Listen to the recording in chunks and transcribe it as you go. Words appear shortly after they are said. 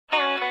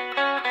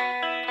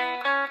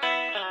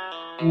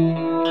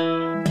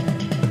You're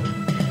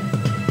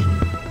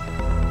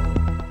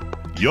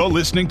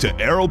listening to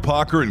Errol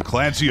Parker and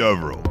Clancy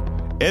Overall,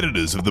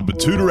 editors of the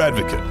Batuta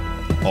Advocate,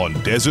 on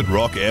Desert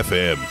Rock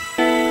FM.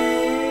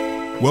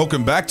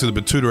 Welcome back to the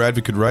Batuta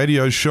Advocate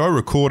radio show,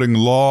 recording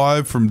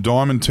live from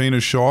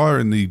Diamantina Shire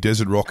in the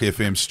Desert Rock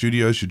FM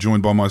studios. You're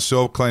joined by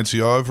myself,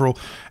 Clancy Overall,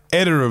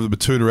 editor of the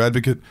Batuta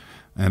Advocate,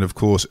 and of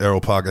course,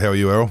 Errol Parker. How are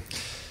you, Errol?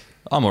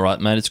 I'm all right,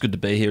 mate. It's good to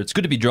be here. It's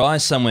good to be dry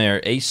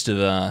somewhere east of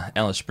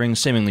Alice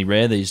Springs. Seemingly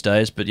rare these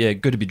days, but yeah,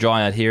 good to be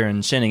dry out here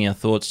and sending our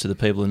thoughts to the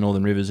people in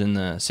Northern Rivers in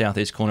the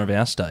southeast corner of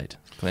our state.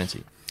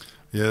 Clancy.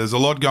 Yeah, there's a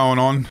lot going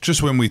on.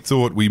 Just when we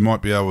thought we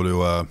might be able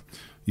to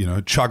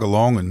chug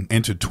along and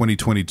enter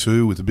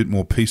 2022 with a bit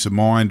more peace of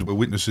mind, we're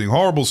witnessing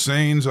horrible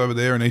scenes over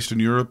there in Eastern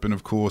Europe, and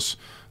of course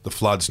the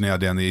floods now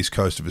down the east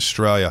coast of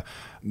Australia,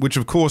 which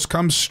of course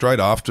comes straight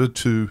after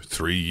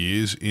 2-3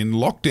 years in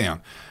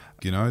lockdown.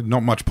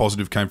 Not much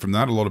positive came from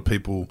that. A lot of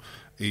people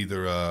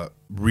either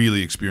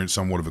really experienced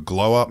somewhat of a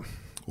glow up,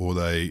 or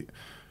they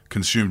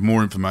consumed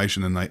more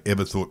information than they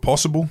ever thought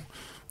possible,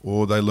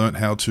 or they learnt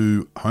how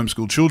to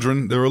homeschool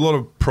children. There are a lot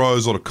of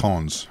pros, a lot of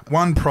cons.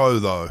 One pro,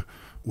 though,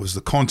 was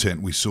the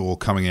content we saw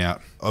coming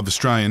out of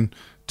Australian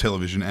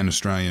television and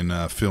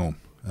Australian film,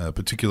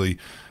 particularly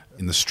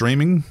in the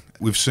streaming.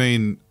 We've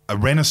seen a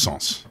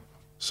renaissance,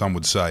 some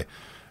would say,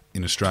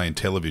 in Australian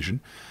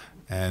television.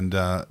 And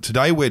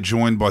today we're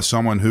joined by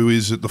someone who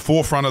is at the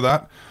forefront of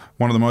that,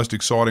 one of the most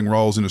exciting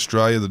roles in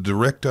Australia, the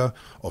Director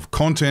of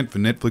Content for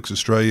Netflix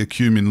Australia,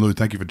 Que Minh Luu.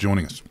 Thank you for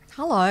joining us.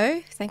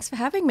 Hello, thanks for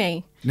having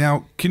me.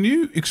 Now, can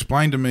you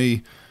explain to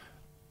me,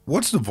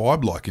 what's the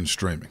vibe like in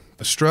streaming?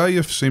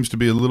 Australia seems to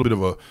be a little bit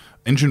of a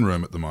engine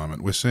room at the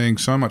moment. We're seeing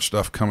so much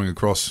stuff coming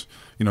across,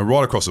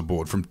 right across the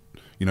board, from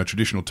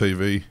traditional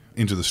TV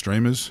into the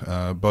streamers,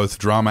 both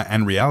drama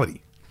and reality.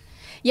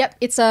 Yep,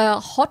 it's a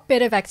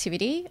hotbed of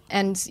activity,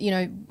 and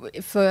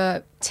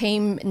for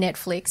Team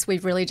Netflix,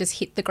 we've really just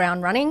hit the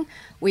ground running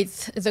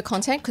with the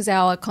content, because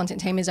our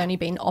content team has only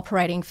been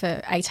operating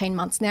for 18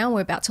 months now. We're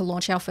about to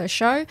launch our first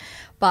show,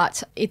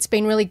 but it's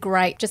been really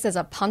great just as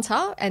a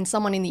punter and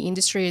someone in the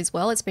industry as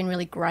well. It's been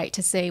really great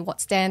to see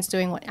what Stan's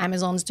doing, what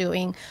Amazon's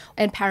doing,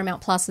 and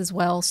Paramount Plus as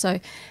well. So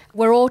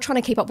we're all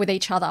trying to keep up with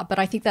each other, but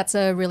I think that's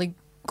a really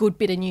good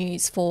bit of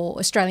news for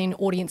Australian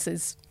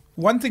audiences.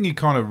 One thing you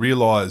kind of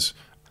realise,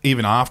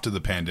 even after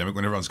the pandemic,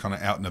 when everyone's kind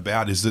of out and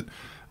about, is that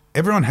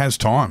everyone has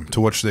time to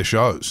watch their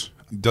shows.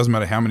 It doesn't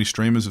matter how many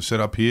streamers have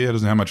set up here. It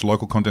doesn't matter how much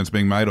local content's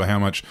being made or how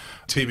much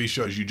TV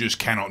shows you just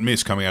cannot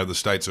miss coming out of the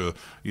States or,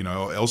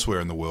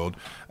 elsewhere in the world.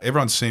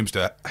 Everyone seems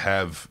to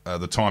have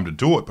the time to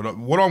do it. But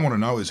what I want to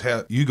know is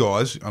how you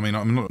guys,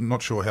 I'm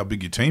not sure how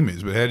big your team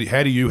is, but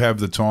how do you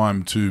have the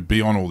time to be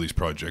on all these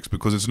projects?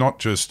 Because it's not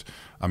just,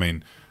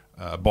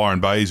 Byron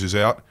Bayes is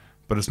out,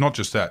 but it's not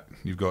just that.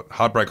 You've got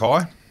Heartbreak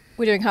High.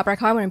 We're doing Heartbreak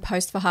High. We're in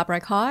post for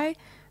Heartbreak High.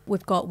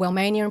 We've got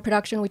Wellmania in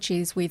production, which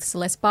is with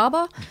Celeste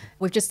Barber.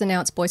 We've just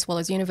announced Boy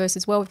Swallows Universe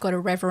as well. We've got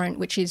Irreverent,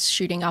 which is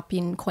shooting up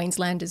in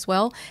Queensland as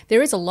well.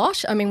 There is a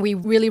lot. We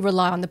really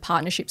rely on the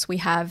partnerships we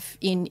have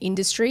in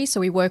industry. So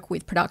we work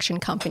with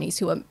production companies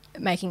who are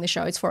making the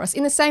shows for us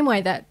in the same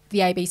way that the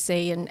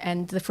ABC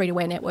and the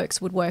free-to-air networks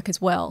would work as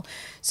well.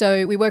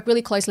 So we work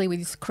really closely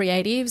with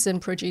creatives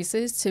and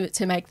producers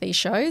to make these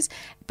shows.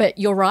 But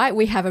you're right,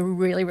 we have a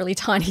really, really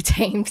tiny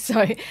team.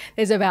 So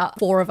there's about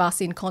 4 of us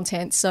in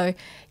content. So,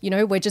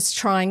 we're just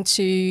trying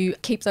to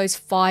keep those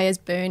fires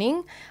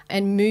burning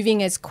and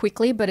moving as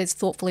quickly but as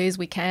thoughtfully as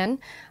we can,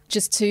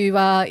 just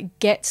to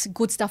get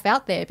good stuff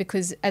out there,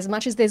 because as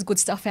much as there's good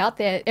stuff out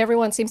there,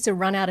 everyone seems to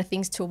run out of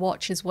things to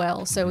watch as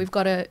well. So we've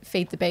got to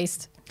feed the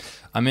beast.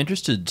 I'm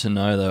interested to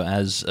know, though,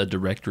 as a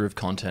director of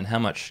content, how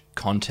much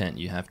content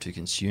you have to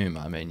consume.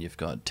 You've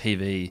got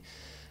TV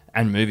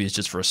and movies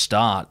just for a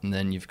start, and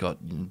then you've got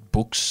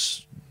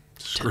books,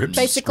 scripts.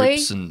 Basically,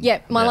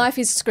 scripts my life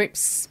is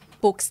scripts,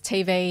 books,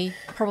 TV.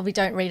 Probably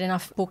don't read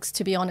enough books,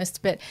 to be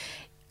honest, but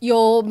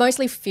you're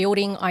mostly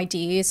fielding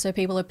ideas. So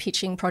people are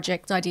pitching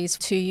project ideas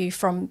to you,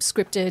 from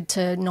scripted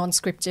to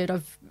non-scripted,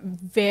 of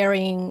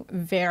varying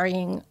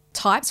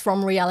types,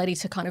 from reality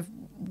to kind of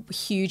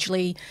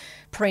hugely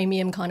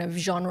premium kind of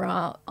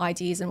genre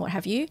ideas and what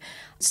have you.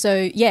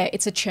 So yeah,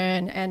 it's a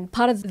churn, and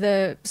part of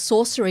the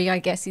sorcery, I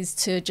guess, is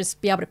to just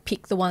be able to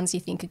pick the ones you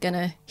think are going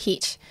to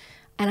hit.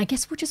 And I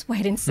guess we'll just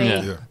wait and see.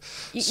 Yeah.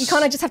 You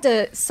kind of just have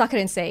to suck it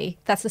and see.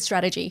 That's the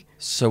strategy.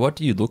 So what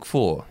do you look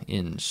for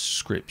in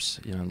scripts?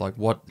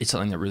 What is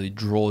something that really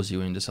draws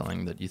you into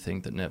something that you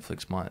think that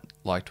Netflix might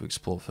like to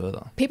explore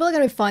further? People are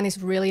going to find this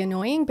really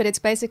annoying, but it's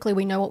basically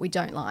we know what we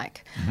don't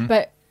like. Mm-hmm.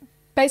 But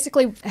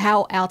basically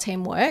how our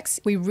team works,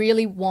 we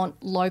really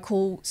want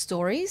local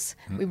stories.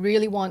 Mm-hmm. We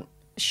really want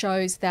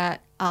shows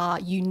that are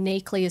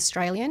uniquely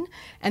Australian,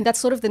 and that's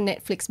sort of the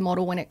Netflix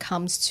model when it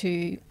comes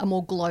to a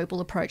more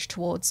global approach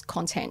towards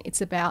content.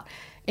 It's about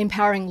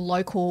empowering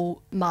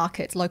local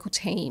markets, local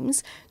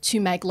teams to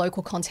make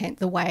local content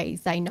the way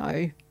they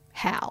know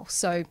how.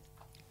 So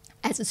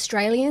as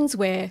Australians,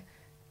 we're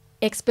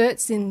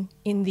experts in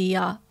the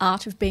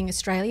art of being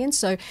Australian,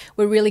 so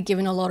we're really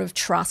given a lot of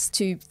trust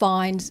to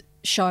find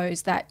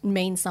shows that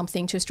mean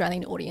something to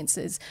Australian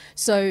audiences.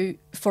 So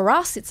for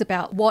us, it's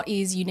about what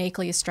is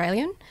uniquely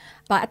Australian,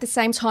 but at the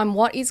same time,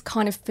 what is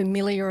kind of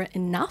familiar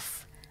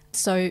enough.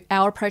 So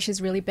our approach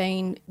has really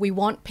been, we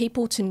want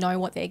people to know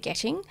what they're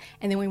getting,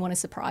 and then we want to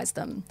surprise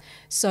them.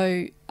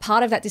 So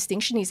part of that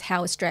distinction is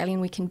how Australian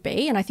we can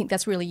be, and I think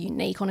that's really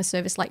unique on a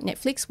service like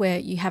Netflix, where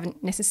you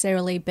haven't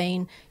necessarily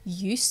been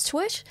used to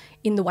it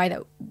in the way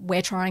that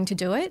we're trying to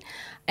do it.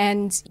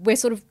 And we're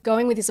sort of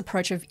going with this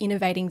approach of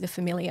innovating the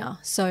familiar.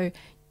 So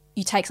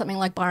you take something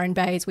like Byron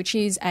Bay's, which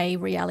is a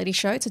reality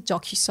show, it's a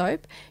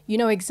docu-soap. You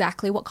know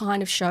exactly what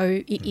kind of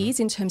show it is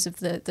in terms of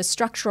the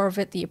structure of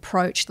it, the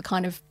approach, the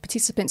kind of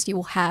participants you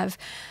will have.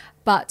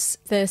 But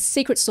the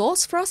secret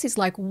sauce for us is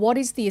like, what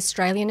is the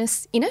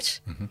Australianness in it?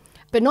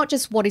 But not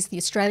just what is the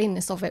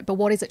Australianness of it, but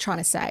what is it trying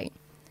to say?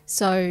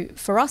 So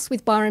for us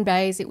with Byron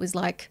Bay's, it was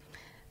like,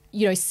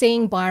 you know,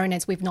 seeing Byron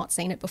as we've not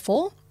seen it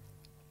before,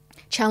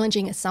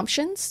 challenging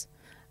assumptions.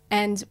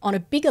 And on a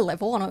bigger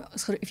level, on a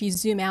sort of, if you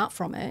zoom out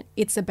from it,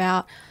 it's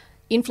about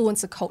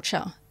influencer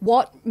culture.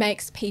 What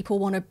makes people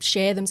want to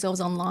share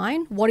themselves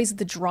online? What is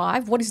the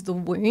drive? What is the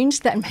wound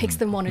that makes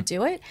them want to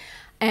do it?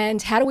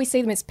 And how do we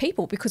see them as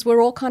people? Because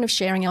we're all kind of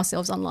sharing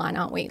ourselves online,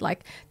 aren't we?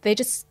 Like, they're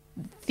just,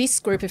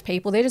 this group of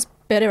people, they're just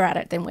better at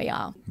it than we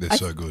are. They're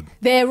so good.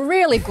 They're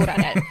really good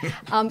at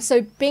it.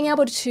 So being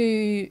able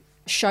to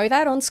show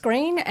that on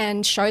screen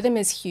and show them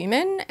as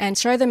human and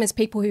show them as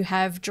people who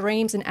have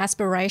dreams and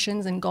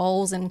aspirations and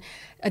goals and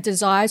a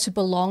desire to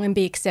belong and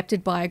be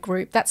accepted by a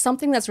group, that's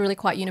something that's really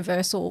quite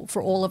universal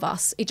for all of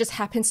us. It just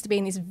happens to be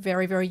in this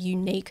very, very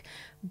unique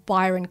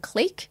Byron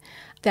clique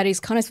that is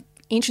kind of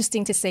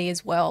interesting to see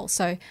as well.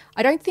 So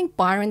I don't think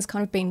Byron's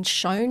kind of been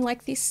shown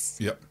like this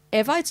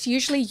ever. It's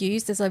usually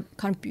used as a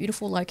kind of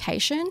beautiful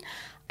location,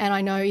 and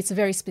I know it's a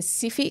very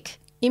specific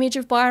image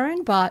of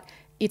Byron, but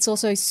it's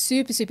also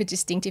super, super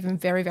distinctive and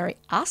very, very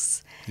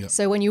us.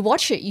 So when you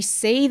watch it, you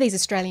see these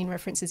Australian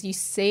references, you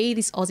see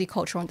this Aussie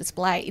culture on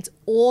display. It's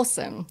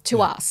awesome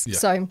to us.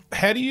 So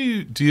how do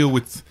you deal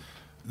with,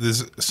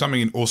 there's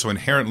something also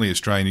inherently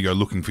Australian, you go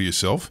looking for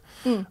yourself,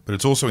 but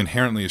it's also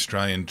inherently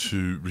Australian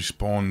to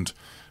respond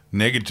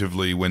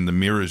negatively when the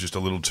mirror is just a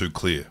little too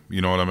clear.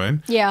 You know what I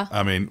mean? Yeah.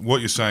 I mean,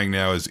 what you're saying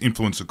now is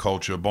influencer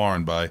culture,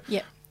 Byron Bay.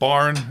 Yeah.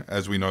 Byron,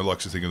 as we know,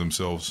 likes to think of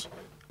themselves,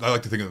 they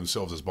like to think of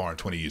themselves as Byron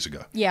 20 years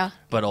ago. Yeah.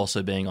 But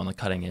also being on the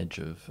cutting edge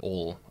of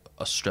all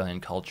Australian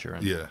culture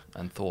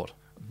and thought.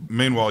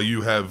 Meanwhile,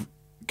 you have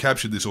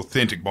captured this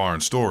authentic Byron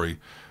story,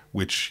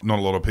 which not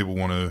a lot of people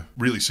want to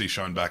really see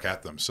shown back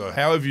at them. So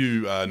how have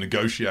you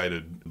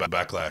negotiated the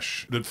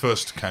backlash that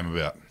first came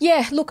about?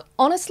 Yeah, look,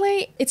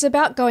 honestly, it's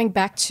about going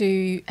back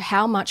to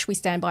how much we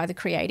stand by the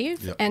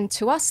creative. And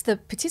to us, the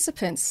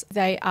participants,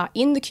 they are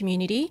in the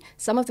community.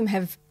 Some of them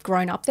have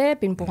grown up there,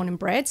 been born and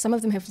bred. Some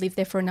of them have lived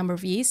there for a number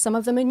of years. Some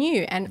of them are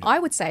new. And I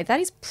would say that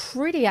is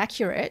pretty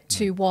accurate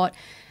to what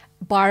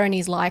Byron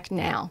is like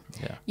now.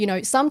 You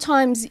know,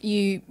 sometimes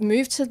you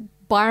move to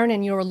Byron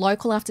and you're a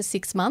local after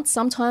 6 months.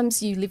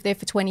 Sometimes you live there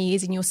for 20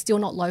 years and you're still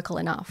not local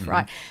enough,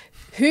 right?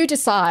 Who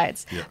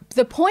decides?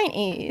 The point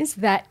is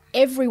that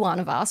every one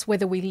of us,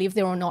 whether we live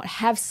there or not,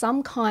 have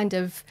some kind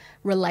of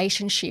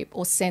relationship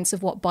or sense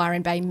of what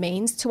Byron Bay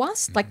means to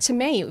us. Like, to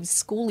me, it was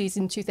school years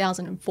in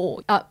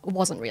 2004. It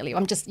wasn't really.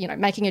 I'm just, you know,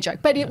 making a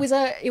joke. But it was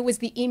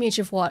the image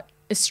of what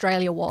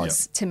Australia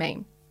was to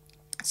me.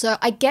 So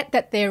I get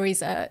that there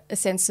is a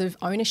sense of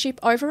ownership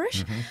over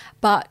it,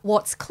 but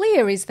what's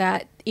clear is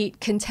that it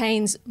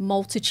contains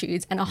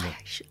multitudes and a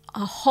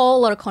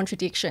whole lot of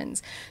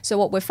contradictions. So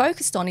what we're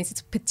focused on is it's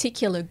a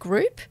particular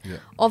group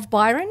of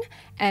Byron,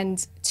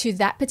 and to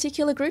that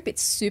particular group,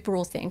 it's super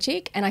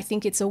authentic, and I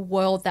think it's a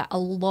world that a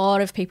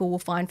lot of people will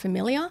find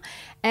familiar,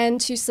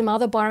 and to some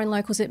other Byron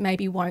locals, it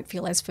maybe won't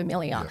feel as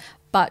familiar.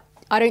 But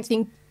I don't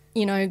think,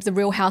 you know, the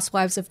Real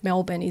Housewives of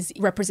Melbourne is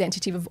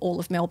representative of all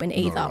of Melbourne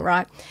either,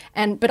 right?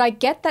 But I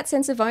get that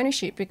sense of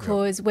ownership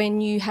because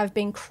when you have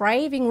been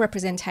craving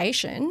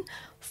representation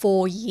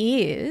for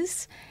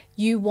years,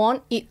 you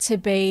want it to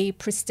be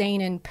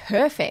pristine and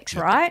perfect,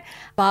 right?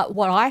 But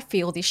what I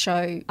feel this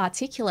show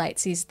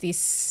articulates is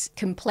this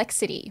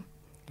complexity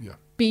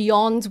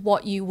beyond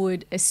what you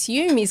would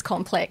assume is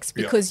complex,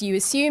 because you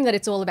assume that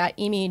it's all about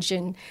image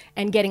and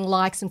getting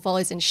likes and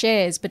follows and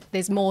shares, but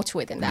there's more to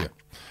it than that.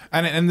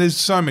 And there's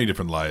so many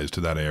different layers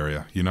to that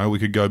area. You know, we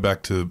could go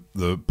back to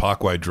the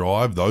Parkway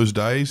Drive, those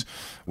days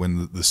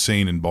when the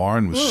scene in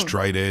Byron was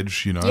straight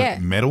edge, you know,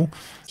 metal.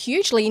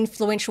 Hugely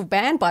influential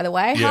band, by the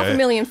way.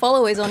 500,000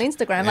 followers on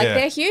Instagram. Like,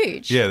 they're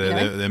huge. Yeah,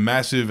 they're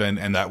massive,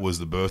 and that was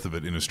the birth of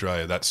it in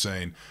Australia, that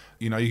scene.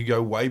 You know, you could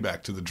go way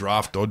back to the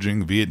draft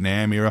dodging,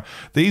 Vietnam era.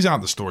 These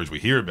aren't the stories we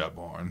hear about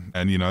Byron.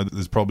 And, you know,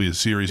 there's probably a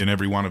series in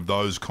every one of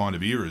those kind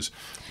of eras.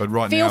 But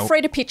right now... Feel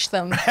free to pitch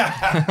them.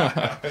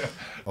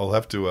 I'll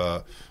have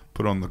to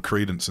put on the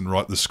credence and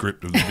write the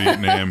script of the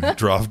Vietnam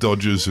draft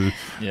dodgers who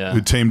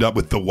teamed up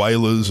with the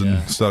Whalers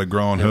and started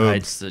growing herbs.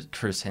 herbs. That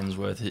Chris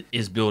Hemsworth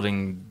is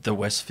building the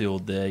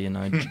Westfield there, you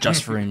know,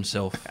 just for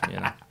himself, you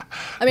know.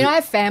 I mean, I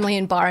have family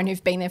in Byron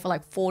who've been there for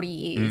like 40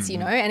 years, you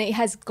know, and it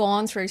has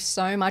gone through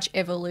so much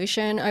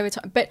evolution over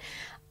time. But,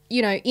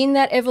 you know, in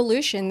that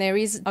evolution, there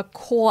is a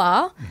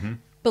core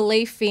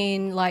belief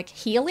in like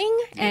healing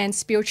and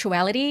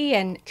spirituality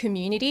and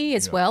community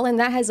as well. And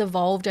that has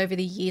evolved over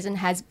the years and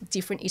has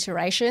different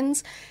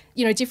iterations,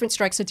 you know, different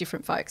strokes for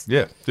different folks.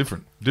 Yeah,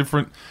 different,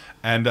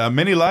 and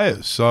many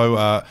layers.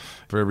 So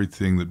for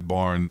everything that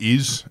Byron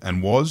is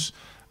and was,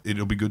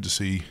 it'll be good to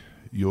see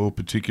your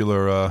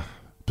particular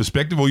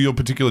perspective or your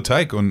particular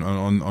take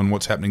on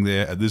what's happening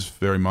there at this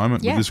very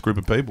moment with this group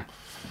of people.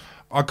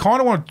 I kind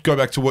of want to go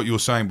back to what you were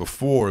saying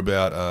before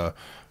about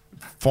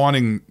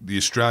finding the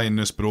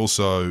Australianness, but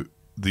also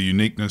the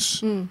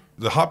uniqueness.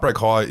 The Heartbreak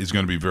High is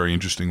going to be a very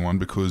interesting one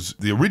because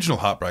the original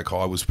Heartbreak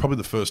High was probably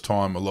the first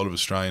time a lot of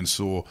Australians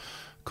saw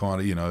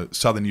kind of, you know,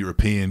 Southern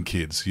European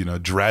kids, you know,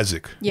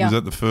 Drazic. Yeah. Was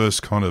that the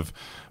first kind of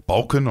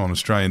Balkan on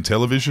Australian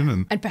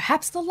television? And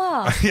perhaps the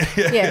last.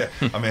 Yeah.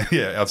 I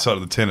mean, outside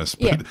of the tennis.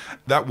 But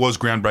that was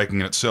groundbreaking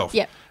in itself.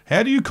 Yeah.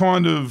 How do you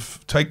kind of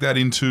take that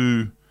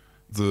into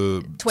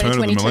the turn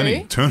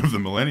of the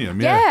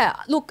millennium? Yeah.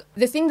 Look,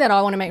 the thing that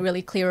I want to make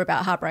really clear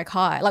about Heartbreak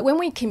High, like when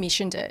we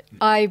commissioned it,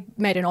 I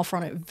made an offer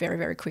on it very,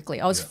 very quickly.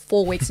 I was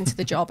 4 weeks into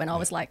the job and I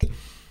was like,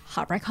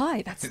 Heartbreak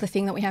High, that's the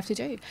thing that we have to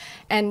do.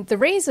 And the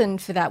reason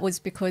for that was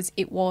because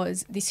it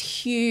was this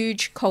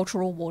huge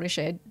cultural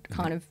watershed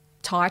kind of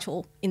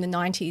title in the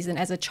 90s. And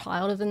as a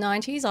child of the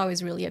 90s, I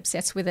was really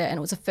obsessed with it. And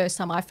it was the first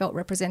time I felt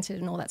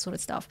represented and all that sort of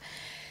stuff.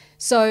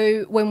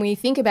 So when we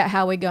think about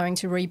how we're going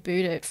to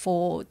reboot it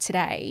for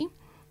today,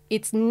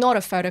 it's not a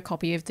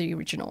photocopy of the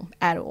original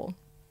at all.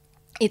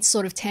 It's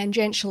sort of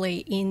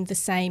tangentially in the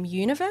same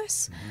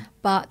universe,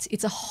 but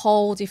it's a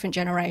whole different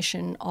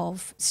generation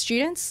of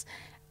students.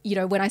 You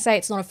know, when I say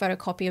it's not a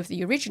photocopy of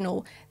the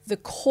original, the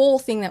core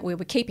thing that we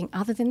were keeping,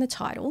 other than the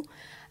title,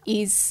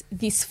 is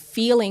this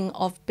feeling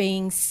of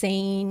being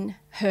seen,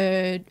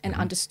 heard, and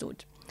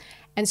understood.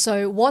 And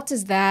so what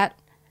does that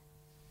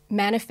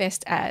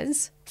manifest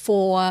as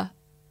for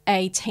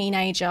a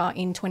teenager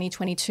in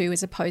 2022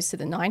 as opposed to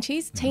the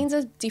 90s? Teens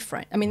are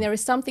different. I mean, there are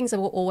some things that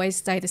will always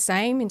stay the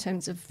same in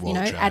terms of, you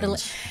know,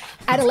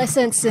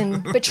 adolescence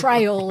and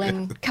betrayal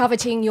and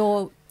coveting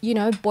your, you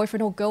know,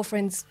 boyfriend or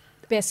girlfriend's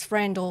best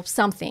friend or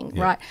something,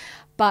 right?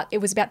 But it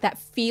was about that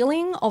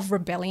feeling of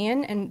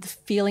rebellion and the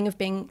feeling of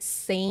being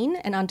seen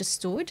and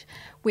understood,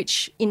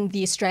 which in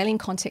the Australian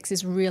context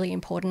is really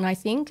important, I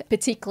think,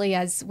 particularly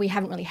as we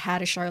haven't really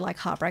had a show like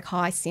Heartbreak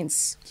High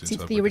since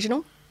the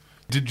original.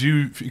 Did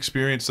you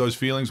experience those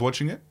feelings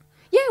watching it?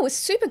 Yeah, it was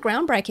super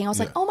groundbreaking. I was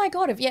like, oh my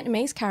God, a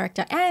Vietnamese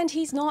character. And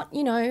he's not,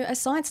 you know, a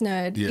science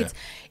nerd. Yeah.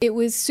 It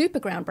was super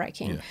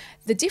groundbreaking. Yeah.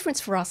 The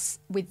difference for us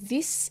with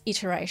this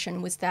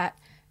iteration was that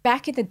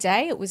back in the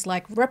day, it was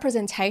like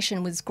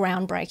representation was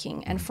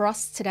groundbreaking. And for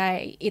us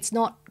today, it's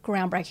not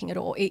groundbreaking at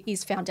all. It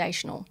is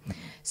foundational.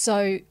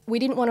 So we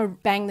didn't want to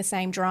bang the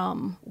same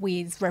drum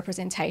with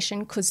representation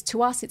because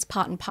to us, it's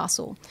part and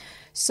parcel.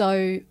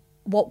 So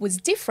what was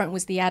different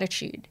was the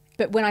attitude.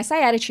 But when I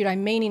say attitude, I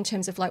mean in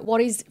terms of like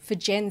what is for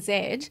Gen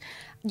Z,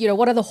 you know,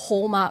 what are the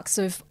hallmarks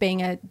of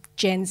being a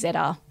Gen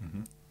Zer?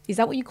 Is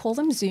that what you call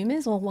them?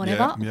 Zoomers or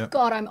whatever? Yeah.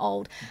 God, I'm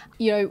old.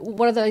 You know,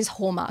 what are those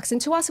hallmarks?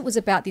 And to us, it was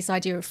about this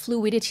idea of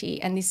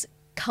fluidity and this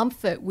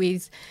comfort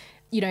with,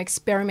 you know,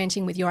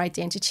 experimenting with your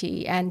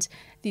identity and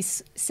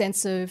this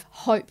sense of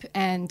hope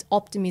and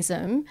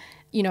optimism,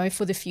 you know,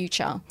 for the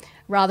future,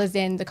 rather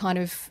than the kind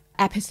of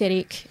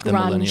apathetic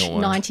grunge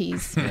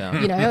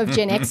 90s, you know, of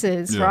Gen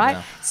Xers, right?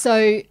 Yeah.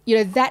 So, you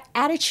know, that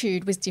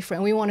attitude was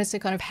different. We wanted to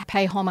kind of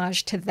pay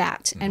homage to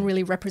that and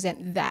really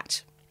represent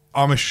that.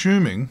 I'm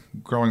assuming,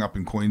 growing up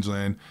in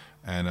Queensland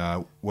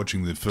and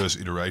watching the first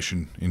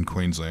iteration in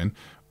Queensland,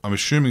 I'm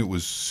assuming it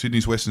was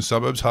Sydney's western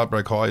suburbs.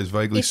 Heartbreak High is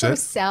vaguely set.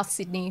 It's sort of South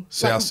Sydney.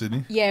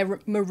 Sydney? Yeah,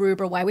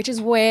 Maroubra way, which is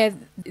where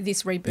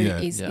this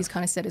reboot is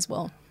kind of set as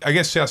well. I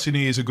guess South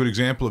Sydney is a good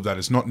example of that.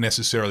 It's not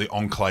necessarily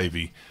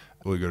enclavey.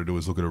 All you got to do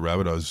is look at a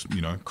Rabbitohs,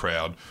 you know,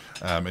 crowd,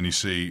 and you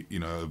see, you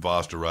know, a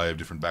vast array of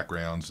different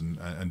backgrounds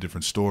and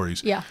different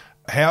stories. Yeah.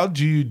 How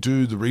do you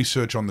do the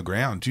research on the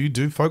ground? Do you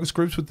do focus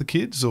groups with the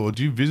kids, or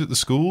do you visit the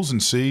schools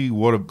and see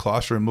what a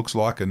classroom looks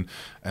like and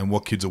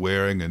what kids are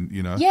wearing and,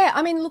 you know? Yeah,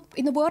 I mean, look,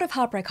 in the world of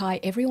Heartbreak High,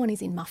 everyone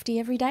is in mufti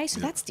every day, so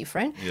that's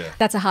different. Yeah.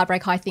 That's a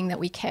Heartbreak High thing that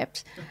we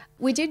kept.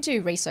 We did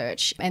do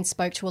research and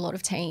spoke to a lot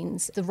of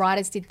teens. The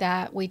writers did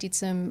that. We did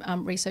some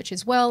research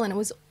as well, and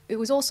it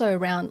was also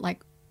around,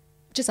 like,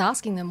 just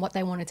asking them what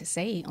they wanted to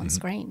see on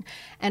screen.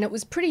 And it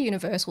was pretty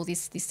universal,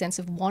 this sense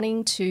of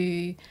wanting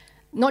to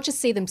not just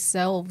see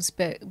themselves,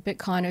 but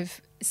kind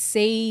of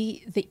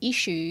see the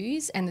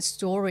issues and the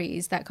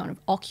stories that kind of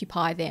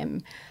occupy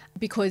them.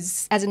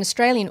 Because as an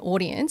Australian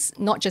audience,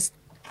 not just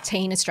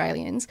teen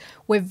Australians,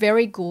 we're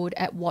very good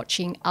at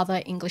watching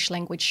other English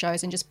language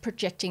shows and just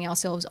projecting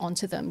ourselves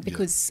onto them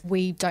because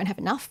we don't have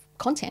enough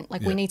content.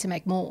 Like we need to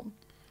make more.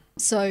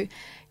 So,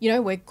 you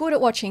know, we're good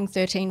at watching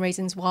 13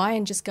 Reasons Why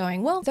and just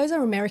going, well, those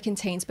are American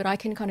teens, but I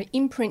can kind of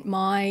imprint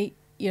my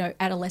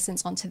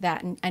adolescents onto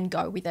that and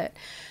go with it.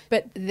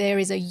 But there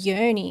is a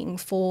yearning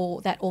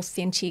for that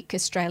authentic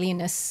Australian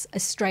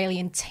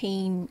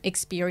teen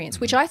experience,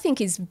 which I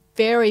think is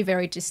very,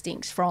 very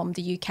distinct from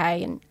the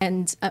UK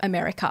and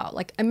America.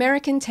 Like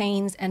American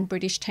teens and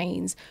British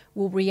teens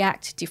will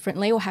react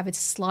differently or have a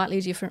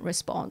slightly different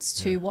response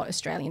to what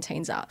Australian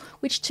teens are,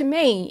 which to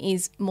me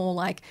is more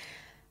like,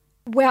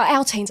 well,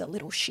 our teens are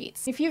little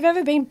shits. If you've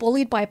ever been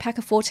bullied by a pack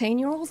of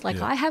 14-year-olds,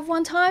 like I have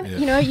one time,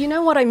 you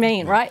know what I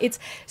mean, right? It's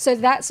so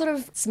that sort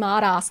of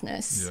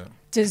smart-assness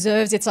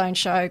deserves its own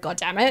show, God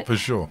damn it. For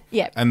sure.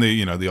 Yeah. And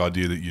the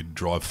idea that you'd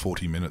drive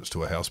 40 minutes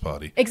to a house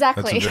party.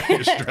 Exactly. That's a very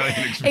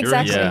Australian experience.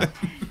 Exactly. Yeah.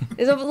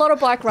 There's a lot of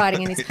bike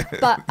riding in this.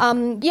 But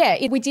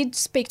we did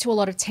speak to a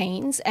lot of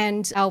teens,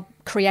 and our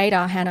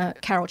creator, Hannah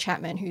Carol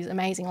Chapman, who's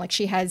amazing, like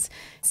she has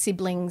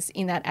siblings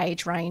in that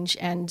age range,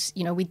 and,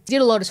 we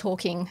did a lot of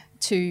talking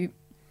to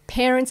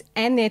parents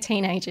and their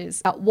teenagers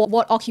about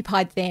what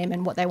occupied them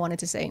and what they wanted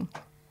to see.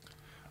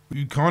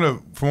 You kind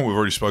of, from what we've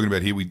already spoken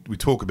about here, we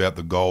talk about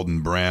the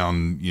golden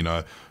brown,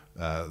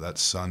 that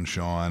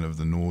sunshine of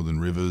the northern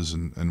rivers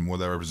and what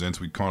that represents.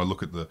 We kind of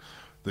look at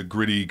the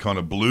gritty kind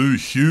of blue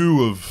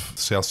hue of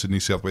South Sydney,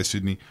 Southwest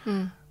Sydney.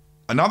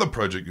 Another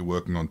project you're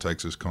working on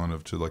takes us kind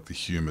of to like the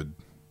humid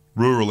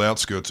rural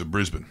outskirts of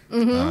Brisbane,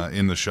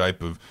 in the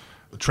shape of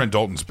Trent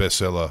Dalton's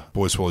bestseller,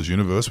 Boy Swallows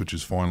Universe, which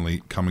is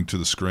finally coming to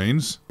the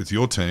screens with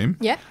your team.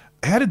 Yeah.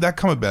 How did that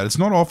come about? It's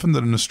not often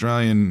that an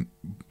Australian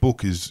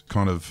book is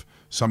kind of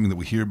something that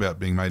we hear about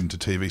being made into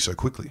TV so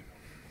quickly.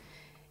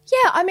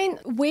 Yeah, I mean,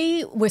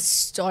 we were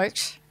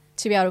stoked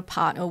to be able to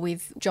partner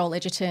with Joel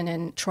Edgerton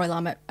and Troy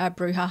Lum at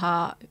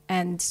Brouhaha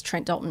and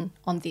Trent Dalton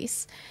on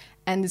this.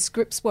 And the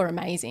scripts were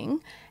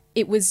amazing.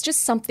 It was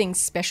just something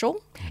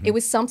special. It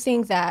was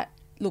something that,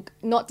 look,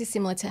 not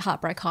dissimilar to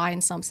Heartbreak High in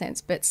some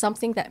sense, but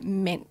something that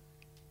meant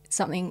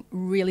something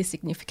really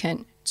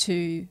significant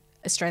to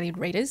Australian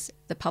readers,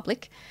 the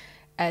public,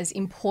 as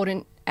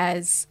important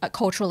as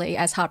culturally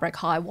as Heartbreak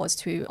High was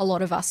to a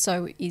lot of us,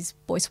 so is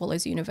Boy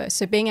Swallows Universe.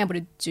 So being able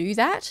to do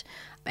that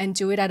and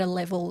do it at a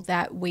level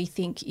that we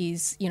think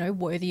is,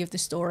 worthy of the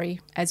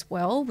story as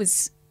well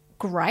was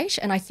great.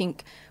 And I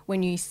think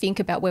when you think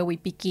about where we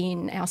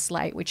begin our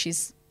slate, which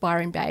is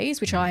Byron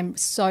Bays, which I'm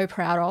so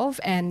proud of,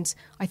 and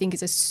I think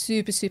is a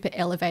super, super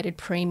elevated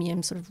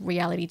premium sort of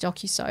reality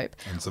docu-soap.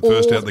 And it's the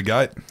first out the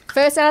gate.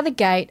 First out of the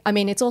gate. I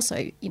mean, it's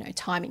also,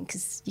 timing,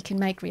 because you can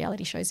make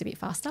reality shows a bit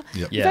faster.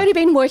 Yep. We've only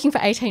been working for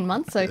 18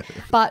 months,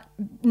 but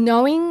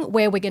knowing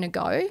where we're going to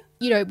go,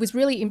 it was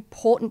really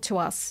important to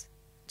us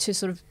to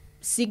sort of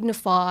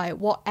signify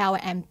what our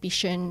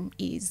ambition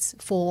is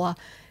for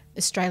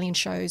Australian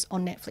shows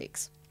on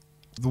Netflix.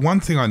 The one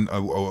thing I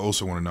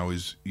also want to know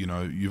is,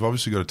 you've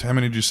obviously got how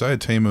many did you say? A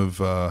team of...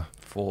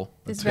 4.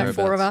 There's about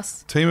 4 of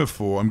us. Team of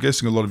 4. I'm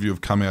guessing a lot of you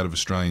have come out of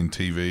Australian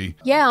TV.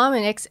 Yeah, I'm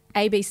an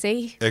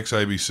ex-ABC.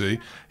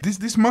 Ex-ABC.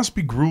 This must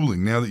be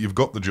grueling now that you've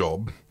got the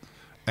job.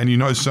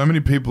 And so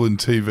many people in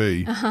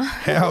TV.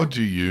 How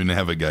do you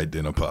navigate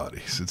dinner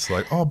parties? It's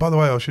like, oh, by the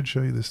way, I should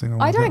show you this thing.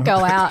 I don't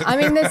go out. I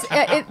mean,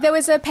 there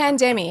was a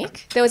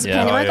pandemic.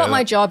 I got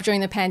my job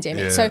during the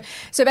pandemic. Yeah.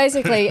 So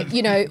basically,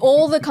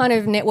 all the kind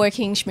of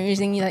networking,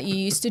 schmoozing that you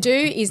used to do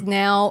is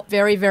now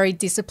very, very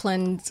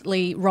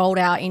disciplinedly rolled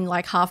out in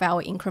like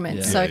half-hour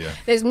increments. Yeah. So Yeah.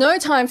 there's no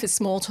time for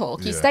small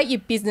talk. You Yeah. state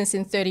your business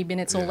in 30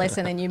 minutes or less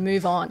and then you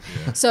move on.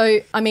 Yeah. So,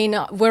 I mean,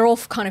 we're all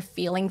kind of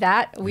feeling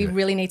that. We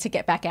really need to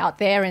get back out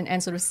there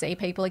and sort of see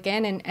people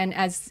again, and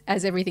as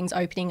everything's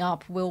opening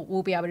up,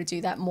 we'll be able to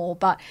do that more.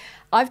 But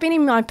I've been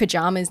in my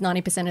pajamas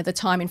 90% of the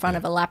time in front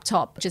of a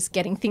laptop just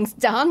getting things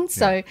done,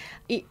 so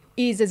it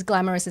is as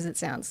glamorous as it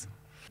sounds.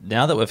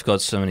 Now that we've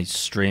got so many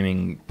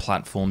streaming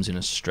platforms in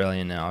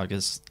Australia now, I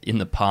guess in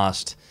the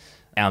past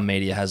our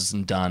media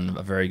hasn't done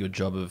a very good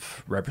job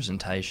of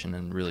representation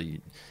and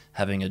really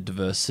having a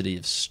diversity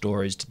of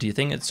stories. Do you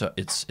think it's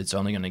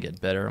only going to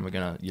get better, and we're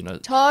going to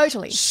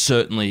Totally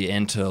certainly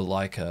enter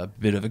like a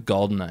bit of a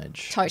golden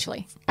age?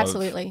 Totally,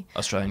 absolutely.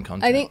 Australian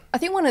content. I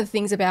think one of the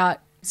things about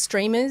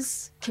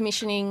streamers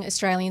commissioning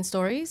Australian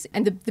stories,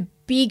 and the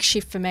big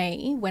shift for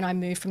me when I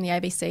moved from the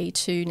ABC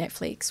to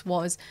Netflix,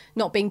 was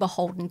not being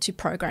beholden to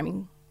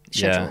programming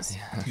schedules.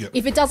 Yeah. Yep.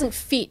 If it doesn't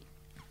fit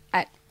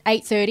at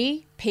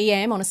 8:30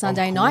 p.m. on a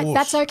Sunday night, course.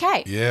 that's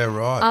okay. Yeah,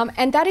 right.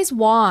 And that is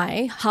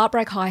why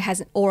Heartbreak High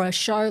hasn't, or a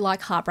show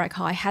like Heartbreak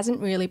High hasn't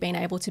really been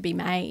able to be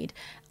made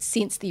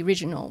since the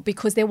original,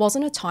 because there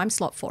wasn't a time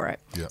slot for it.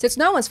 Yeah. So it's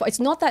no one's fault.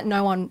 It's not that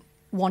no one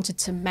wanted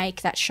to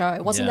make that show.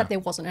 It wasn't Yeah. that there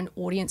wasn't an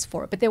audience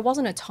for it, but there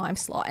wasn't a time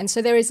slot. And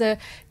so there is a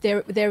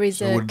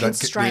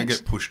constraint. They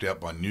get pushed out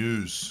by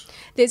news.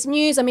 There's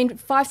news. I mean,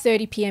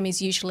 5:30 p.m.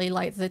 is usually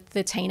like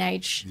the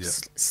teenage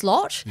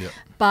slot, Yeah.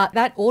 but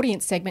that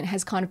audience segment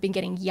has kind of been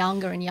getting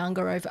younger and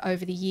younger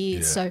over the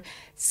years. Yeah. So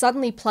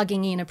suddenly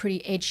plugging in a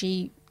pretty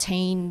edgy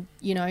teen,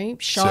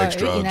 show, Sex,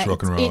 drugs,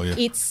 rock and roll,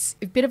 it's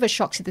a bit of a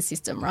shock to the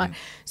system, right?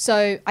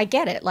 So I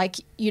get it. Like,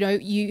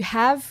 you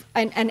have,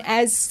 and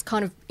as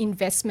kind of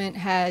investment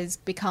has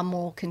become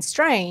more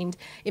constrained,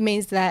 it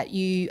means that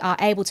you are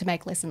able to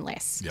make less and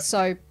less. Yeah.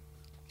 So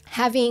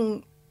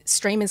having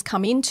streamers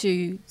come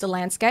into the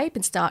landscape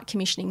and start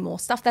commissioning more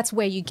stuff, that's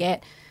where you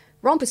get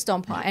Romper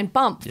Stomper and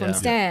Bump from Yeah.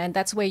 Stan.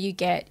 That's where you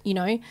get,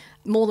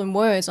 More Than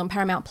Words on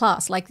Paramount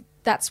Plus. Like,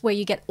 that's where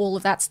you get all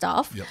of that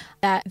stuff,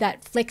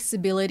 that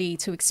flexibility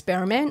to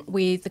experiment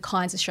with the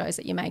kinds of shows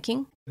that you're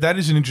making. That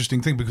is an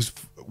interesting thing because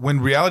when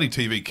reality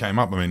TV came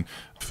up, I mean,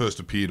 first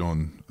appeared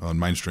on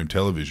mainstream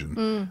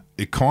television,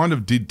 it kind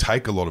of did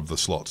take a lot of the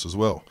slots as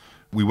well.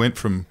 We went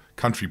from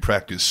Country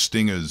Practice,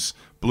 Stingers,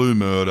 Blue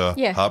Murder,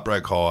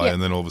 Heartbreak High,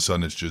 and then all of a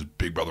sudden it's just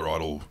Big Brother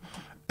Idol.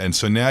 And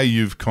so now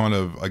you've kind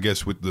of, I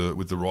guess, with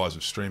the rise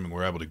of streaming,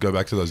 we're able to go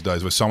back to those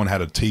days where someone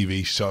had a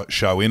TV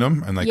show in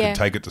them and they could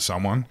take it to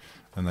someone.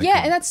 And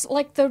and that's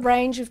like the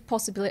range of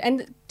possibility.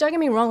 And don't get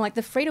me wrong, like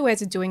the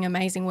free-to-airs are doing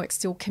amazing work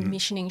still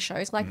commissioning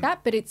shows like that,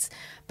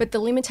 but the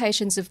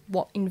limitations of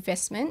what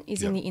investment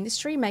is in the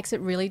industry makes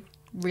it really,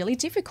 really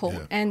difficult.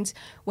 Yeah. And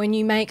when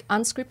you make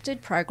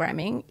unscripted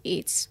programming,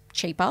 it's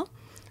cheaper.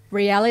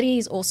 Reality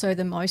is also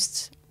the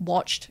most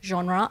watched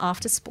genre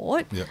after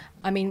sport. Yeah.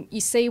 I mean,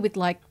 you see with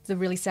like the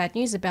really sad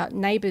news about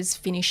Neighbours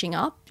finishing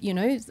up,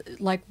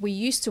 like we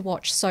used to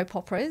watch soap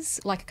operas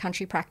like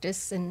Country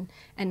Practice and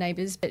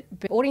Neighbours, but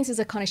audiences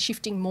are kind of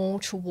shifting more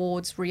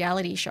towards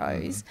reality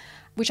shows,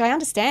 which I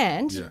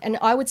understand. Yeah. And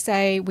I would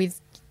say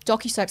with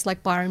docusoaps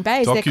like Byron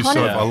Bay's, they're kind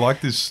of... I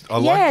like this. I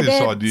like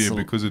this idea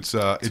because it's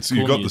cool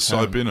you've got the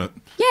soap in it.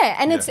 Yeah,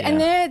 and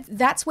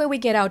that's where we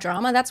get our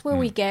drama. That's where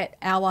we get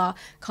our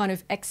kind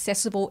of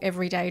accessible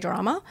everyday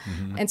drama.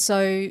 And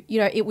so,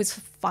 it was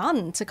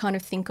fun to kind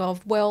of think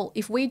of, well,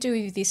 if we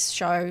do this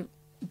show,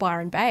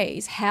 Byron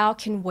Bay's, how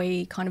can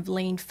we kind of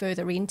lean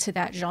further into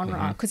that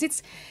genre?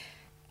 Because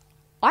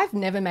I've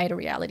never made a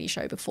reality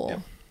show before.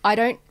 Yep. I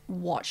don't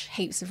watch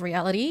heaps of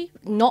reality,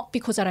 not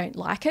because I don't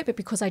like it, but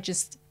because I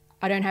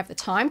don't have the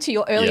time, to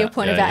your earlier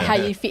point about how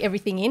you fit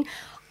everything in.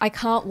 I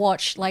can't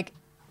watch like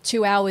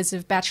 2 hours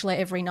of Bachelor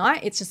every night.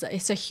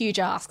 It's a huge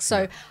ask.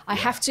 So I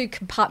have to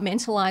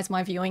compartmentalize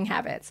my viewing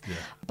habits. Yeah.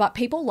 But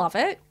people love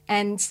it.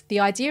 And the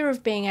idea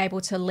of being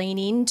able to lean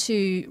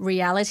into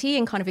reality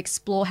and kind of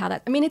explore how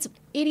that,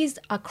 it is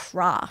a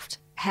craft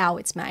how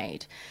it's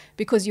made,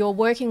 because you're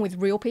working with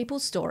real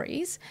people's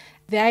stories.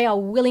 They are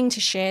willing to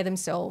share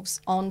themselves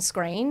on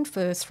screen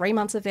for 3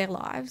 months of their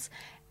lives.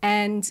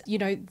 And,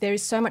 there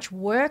is so much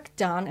work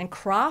done and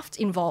craft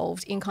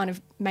involved in kind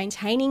of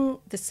maintaining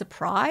the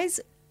surprise,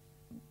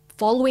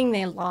 following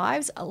their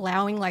lives,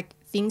 allowing like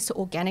things to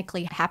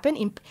organically happen,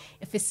 in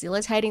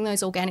facilitating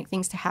those organic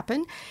things to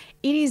happen.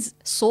 It is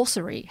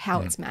sorcery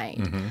how it's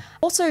made.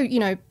 Also,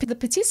 the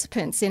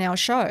participants in our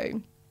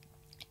show,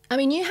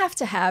 you have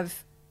to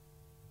have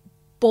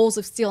balls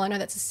of steel. I know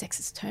that's a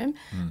sexist term,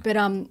 but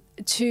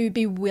to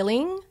be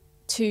willing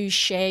to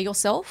share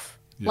yourself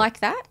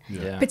like that,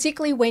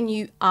 particularly when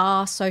you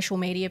are social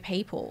media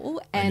people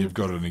and you've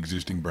got an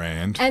existing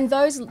brand, and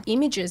those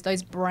images,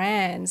 those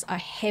brands are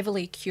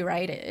heavily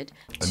curated.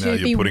 And now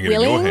you're putting it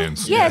in your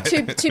hands.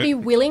 To be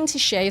willing to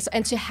share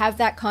and to have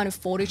that kind of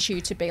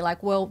fortitude to be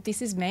like, well,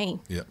 this is me.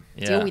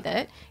 Deal with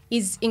it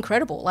is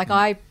incredible. Like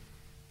I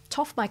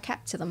toff my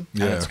cap to them.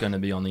 And it's going to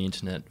be on the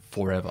internet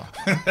forever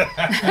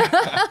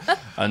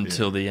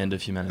until the end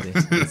of humanity.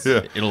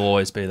 It'll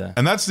always be there.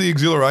 And that's the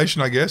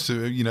exhilaration, I guess.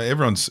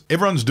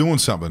 Everyone's doing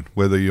something,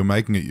 whether you're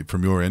making it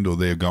from your end or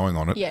they're going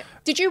on it. Yeah.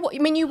 Did you?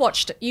 You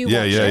watched it.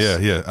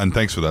 Yeah. And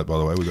thanks for that, by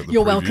the way. We got the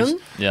You're previews. welcome.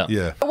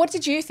 Yeah. What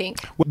did you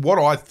think? What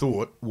I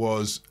thought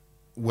was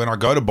when I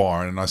go to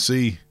Byron and I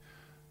see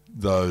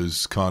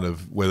those kind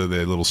of, whether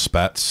they're little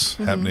spats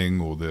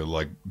happening or they're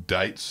like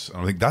dates,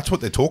 I think that's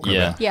what they're talking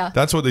about. Yeah.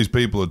 That's what these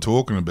people are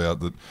talking about,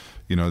 that,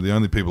 the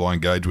only people I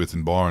engage with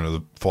in Byron are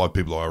the 5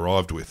 people I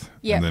arrived with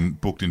and then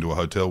booked into a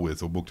hotel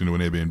with or booked into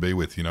an Airbnb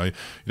with. You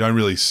don't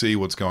really see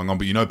what's going on,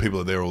 but people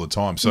are there all the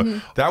time.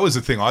 So that was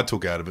the thing I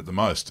took out of it the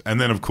most.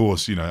 And then, of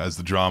course, as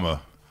the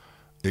drama,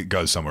 it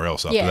goes somewhere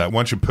else after that.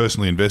 Once you're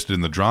personally invested in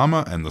the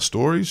drama and the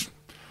stories,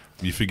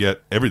 you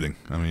forget everything.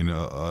 I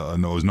know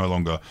I was no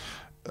longer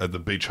at the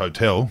beach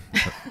hotel.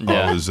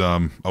 I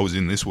was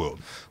in this world.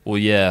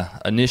 Well,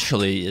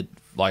 initially,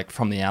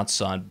 from the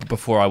outside,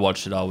 before I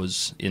watched it, I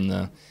was in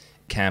the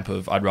camp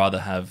of I'd rather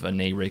have a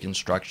knee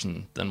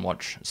reconstruction than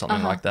watch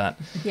something like that.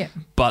 Yeah.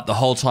 But the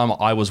whole time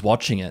I was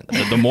watching it,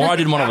 the more I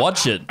didn't want to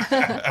watch it,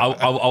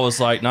 I was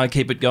like, no,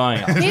 keep it going.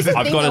 Here's the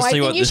thing, got to see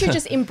I what think you should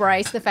just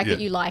embrace the fact that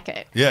you like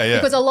it. Yeah.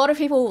 Because a lot of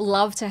people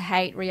love to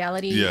hate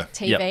reality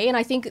TV, Yep. and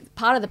I think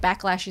part of the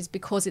backlash is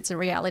because it's a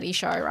reality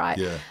show, right?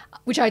 Yeah.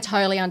 Which I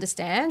totally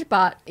understand,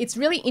 but it's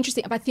really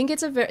interesting. I think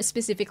it's a very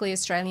specifically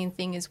Australian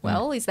thing as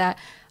well, is that,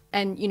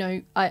 and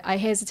I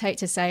hesitate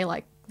to say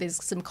like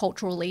there's some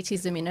cultural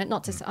elitism in it.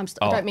 Not to,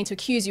 I don't mean to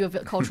accuse you of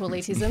cultural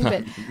elitism,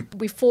 but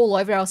we fall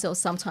over ourselves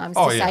sometimes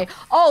to say,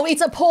 "Oh,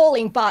 it's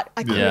appalling," but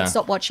I couldn't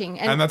stop watching.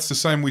 And that's the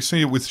same. We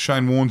see it with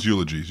Shane Warne's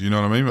eulogies. You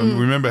know what I mean?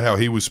 Remember how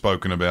he was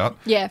spoken about?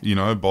 Yeah.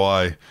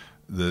 By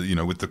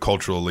the with the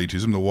cultural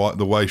elitism,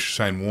 the way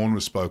Shane Warne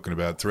was spoken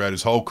about throughout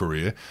his whole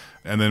career,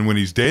 and then when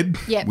he's dead,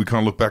 we kind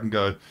of look back and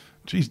go,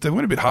 geez, they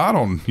went a bit hard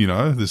on,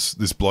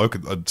 this bloke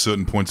at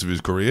certain points of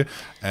his career,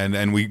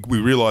 and we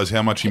realised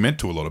how much he meant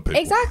to a lot of people.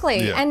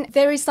 Exactly. Yeah. And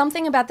there is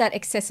something about that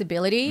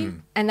accessibility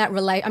and that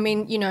I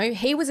mean,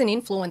 he was an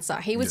influencer.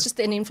 He was just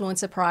an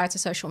influencer prior to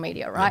social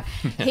media, right?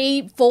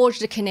 He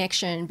forged a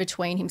connection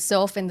between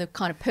himself and the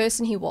kind of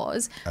person he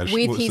was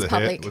with his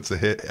public. What's the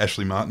hair?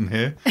 Ashley Martin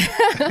hair?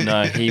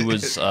 No, he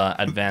was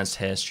Advanced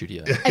Hair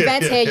Studio.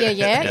 Advanced hair,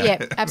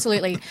 yeah,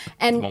 absolutely.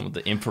 And The one with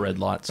the infrared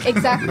lights.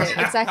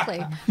 Exactly.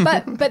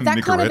 But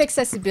that kind of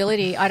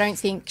accessibility, I don't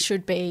think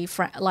should be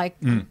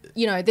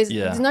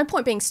there's no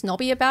point being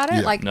snobby about it.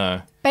 Yeah. Like,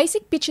 No.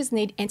 basic bitches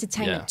need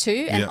entertainment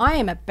too, and I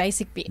am a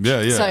basic bitch.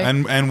 Yeah. So,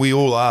 and we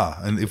all are.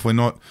 And if we're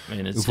not, I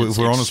mean, it's if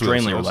we're honest with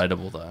extremely ourselves,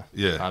 relatable, though.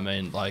 Yeah. I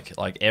mean, like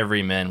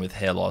every man with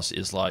hair loss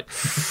is like,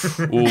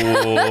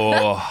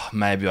 oh,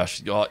 maybe I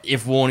should. Oh,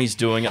 if Warnie's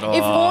doing it,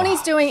 if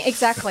Warnie's doing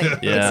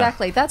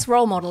exactly, that's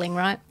role modeling,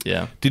 right?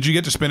 yeah. Did you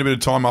get to spend a bit of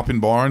time up in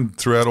Byron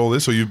throughout all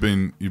this, or you've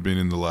been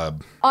in the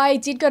lab? I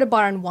did go to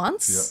Byron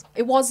once.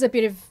 Yeah. It was a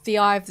bit of the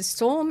eye of the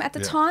storm at the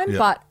time, yeah.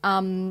 but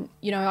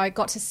I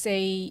got to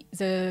see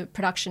the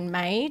production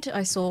made.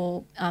 I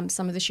saw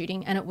some of the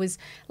shooting, and it was,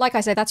 like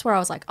I said, that's where I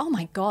was like, oh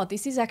my God,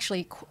 this is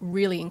actually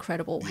really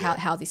incredible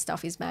how this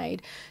stuff is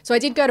made. So I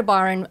did go to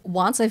Byron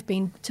once. I've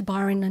been to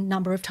Byron a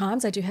number of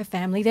times. I do have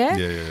family there.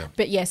 Yeah.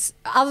 But yes,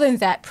 other than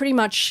that, pretty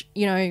much,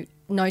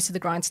 nose to the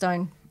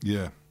grindstone.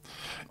 Yeah.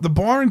 The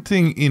Byron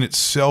thing in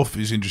itself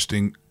is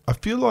interesting. I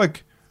feel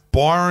like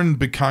Byron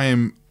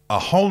became a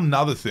whole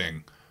nother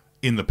thing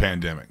in the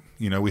pandemic.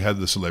 We had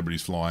the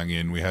celebrities flying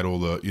in. We had all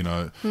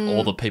the,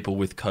 All the people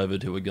with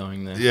COVID who were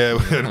going there. Yeah,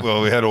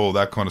 we had all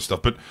that kind of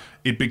stuff. But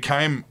it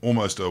became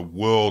almost a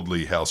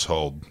worldly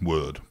household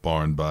word,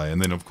 Byron Bay.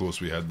 And then, of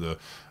course, we had the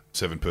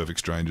 7 Perfect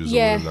Strangers or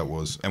whatever that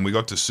was. And we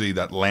got to see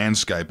that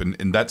landscape.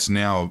 And that's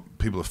now,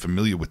 people are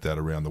familiar with that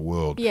around the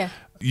world. Yeah.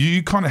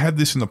 You kind of had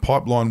this in the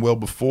pipeline well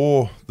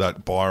before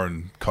that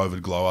Byron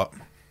COVID glow up.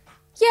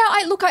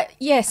 Yeah,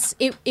 yes,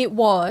 it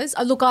was.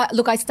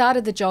 I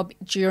started the job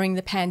during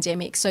the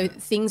pandemic, so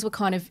things were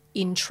kind of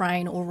in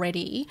train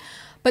already.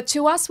 But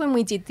to us, when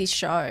we did this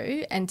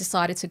show and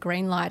decided to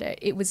greenlight it,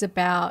 it was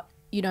about,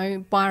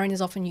 Byron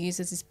is often used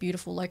as this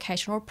beautiful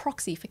location or a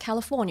proxy for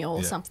California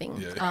or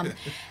something. Yeah.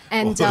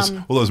 And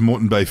all those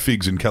Moreton Bay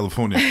figs in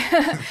California.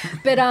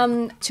 But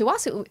to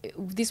us,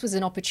 this was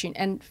an opportunity,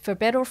 and for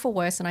better or for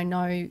worse, and I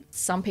know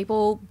some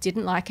people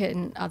didn't like it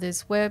and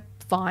others were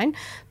fine,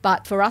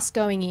 but for us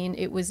going in,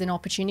 it was an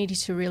opportunity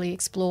to really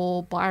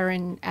explore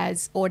Byron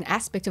or an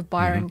aspect of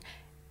Byron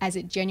as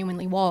it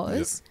genuinely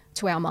was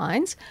to our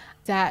minds,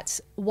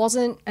 that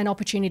wasn't an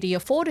opportunity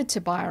afforded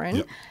to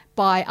Byron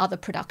by other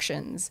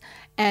productions.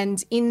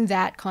 And in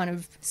that kind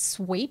of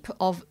sweep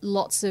of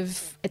lots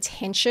of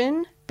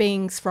attention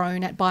being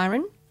thrown at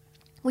Byron,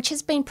 which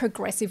has been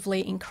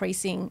progressively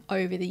increasing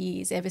over the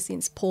years, ever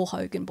since Paul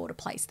Hogan bought a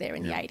place there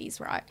in the 80s,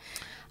 right?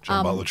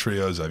 John Butler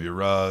Trio, Xavier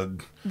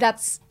Rudd.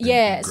 That's,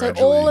 so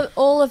gradually-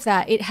 all of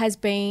that, it has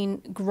been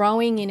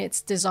growing in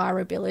its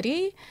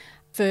desirability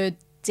for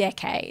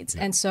decades.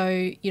 And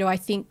so, I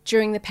think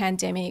during the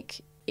pandemic,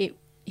 it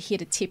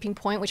hit a tipping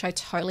point, which I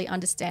totally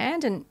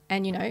understand. And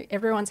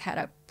everyone's had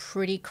a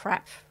pretty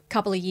crap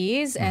couple of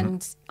years,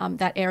 and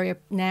that area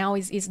now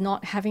is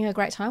not having a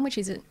great time, which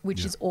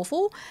is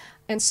awful.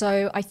 And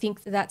so I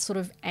think that sort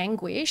of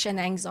anguish and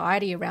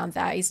anxiety around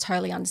that is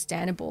totally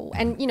understandable.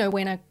 And,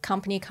 when a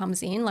company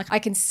comes in, like I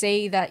can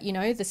see that,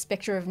 the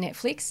spectre of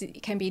Netflix,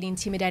 it can be an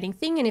intimidating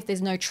thing. And if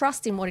there's no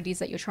trust in what it is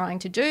that you're trying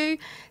to do,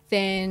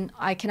 then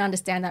I can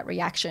understand that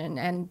reaction.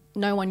 And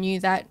no one knew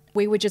that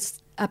we were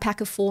just a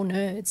pack of 4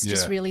 nerds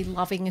just really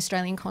loving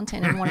Australian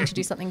content and wanting to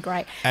do something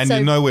great. And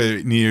you're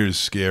nowhere near as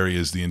scary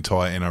as the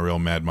entire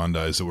NRL Mad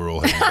Mondays that we're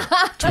all having.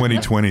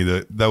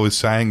 2020, they were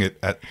saying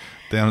it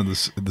down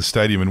at the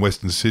stadium in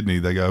Western Sydney.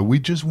 They go, "We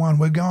just won.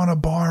 We're going to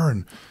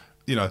Byron."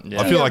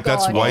 I feel like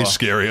that's way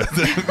scarier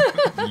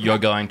than You're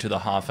going to the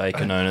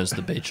half-acre known as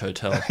the Beach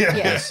Hotel.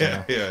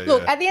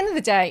 Look, at the end of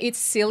the day, it's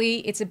silly,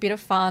 it's a bit of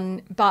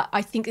fun, but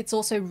I think it's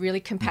also really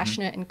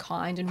compassionate and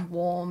kind and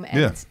warm.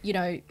 And,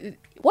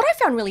 what I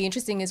found really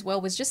interesting as well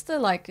was just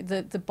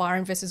the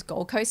Byron versus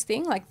Gold Coast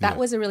thing. Like, that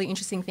was a really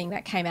interesting thing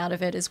that came out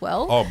of it as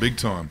well. Oh, big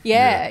time.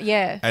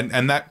 Yeah.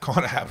 And that kind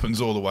of happens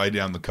all the way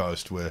down the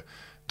coast, where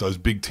those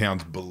big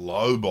towns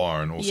below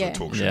Byron also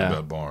talk shit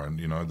about Byron,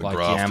 the like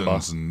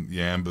Graftons and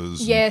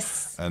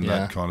Yambers and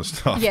that kind of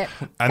stuff. Yeah.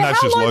 And but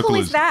that's how just local local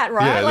is that,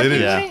 right? Yeah, like it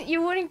is.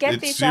 You wouldn't get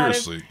It's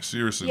this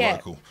seriously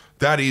local.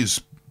 That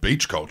is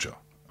beach culture.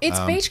 It's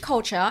beach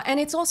culture, and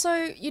it's also,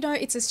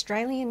 it's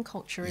Australian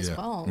culture as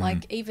well.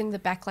 Like, even the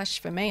backlash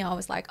for me, I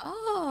was like,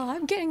 oh,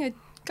 I'm getting a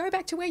go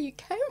back to where you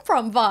came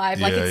from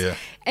vibe.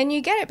 And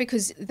you get it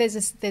because there's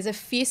a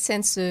fierce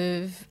sense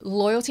of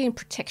loyalty and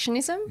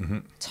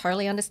protectionism.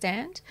 Totally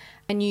understand.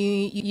 And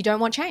you don't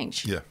want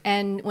change. Yeah.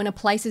 And when a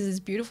place is as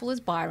beautiful as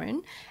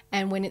Byron,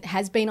 and when it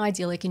has been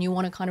idyllic, and you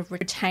want to kind of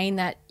retain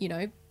that,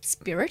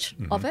 spirit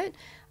of it,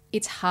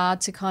 it's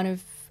hard to kind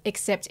of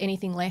accept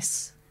anything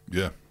less.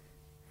 Yeah.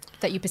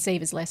 that you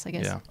perceive as less, I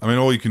guess. Yeah. I mean,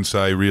 all you can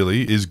say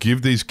really is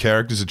give these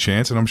characters a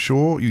chance, and I'm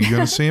sure you're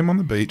going to see them on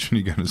the beach and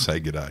you're going to say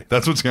g'day.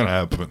 That's what's going to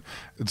happen.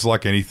 It's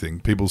like anything.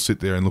 People sit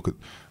there and look at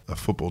a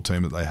football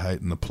team that they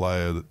hate and the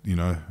player that, you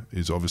know,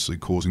 is obviously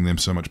causing them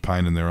so much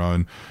pain in their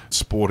own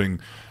sporting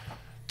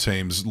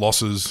teams'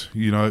 losses.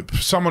 You know,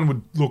 someone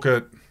would look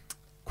at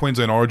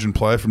Queensland Origin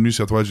player from New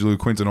South Wales, you look at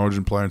a Queensland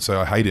Origin player and say,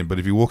 I hate him. But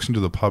if he walks into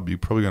the pub, you're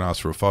probably going to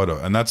ask for a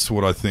photo. And that's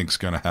what I think is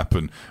going to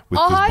happen with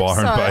this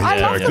Byron Bay I love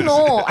characters. them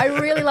all. I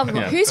really love them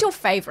all. Who's your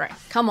favourite?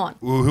 Come on.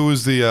 Well, who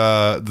was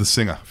the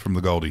singer from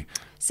the Goldie?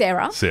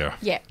 Sarah.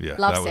 Yeah,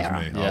 Love that Sarah.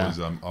 was me.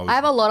 Yeah. I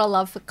have a lot of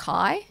love for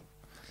Kai.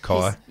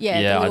 Kai.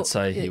 Yeah, the I'd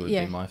say he would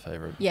yeah. be my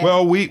favourite. Yeah.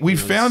 Well, we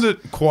found it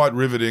quite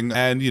riveting,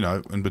 and, you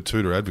know, and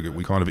Batuta Advocate,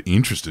 we're kind of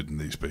interested in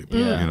these people.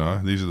 Yeah. You know,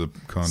 these are the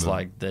kind It's of...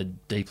 like they're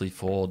deeply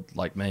flawed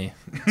like me.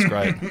 It's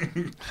great.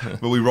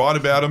 But we write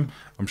about them.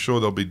 I'm sure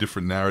there'll be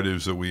different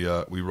narratives that we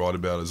write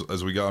about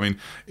as we go. I mean,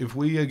 if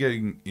we are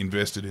getting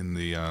invested in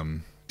the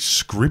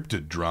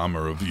scripted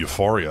drama of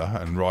Euphoria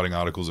and writing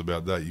articles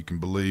about that, you can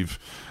believe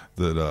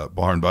that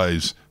Byron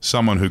Bay's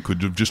someone who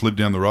could have just lived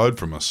down the road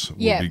from us would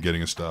be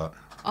getting a start.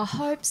 I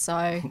hope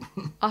so.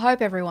 I hope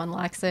everyone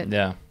likes it.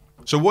 Yeah.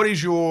 So what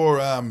is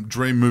your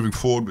dream moving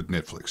forward with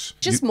Netflix?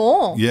 Just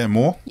more. Yeah,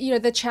 more? You know,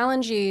 the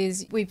challenge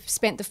is we've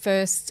spent the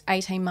first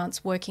 18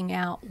 months working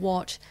out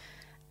what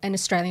an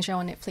Australian show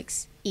on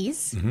Netflix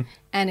is.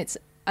 And it's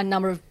a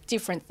number of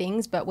different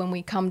things, but when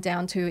we come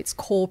down to its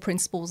core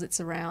principles, it's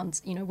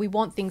around, you know, we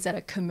want things that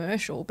are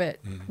commercial but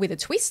with a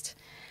twist.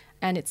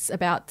 And it's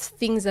about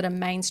things that are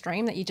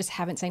mainstream that you just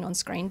haven't seen on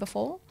screen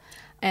before.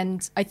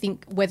 And I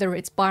think whether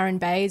it's Byron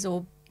Bay's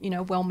or, you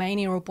know,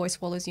 Wellmania or Boy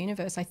Swallows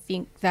universe, I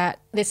think that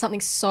there's something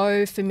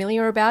so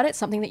familiar about it,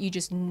 something that you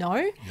just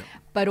know,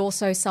 but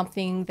also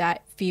something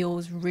that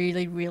feels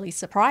really, really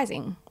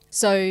surprising.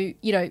 So,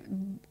 you know,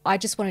 I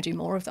just want to do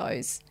more of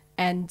those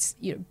and,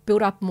 you know,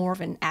 build up more of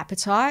an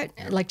appetite,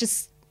 like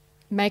just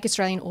make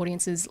Australian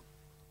audiences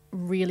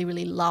really,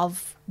 really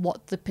love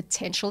what the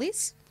potential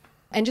is.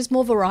 And just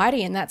more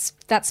variety, and that's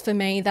for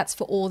me, that's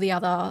for all the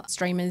other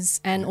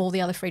streamers and all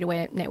the other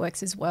free-to-air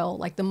networks as well.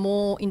 Like, the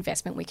more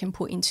investment we can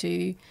put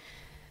into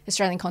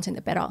Australian content,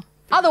 the better.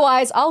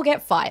 Otherwise, I'll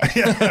get fired.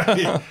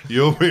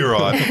 You'll be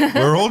right.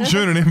 We're all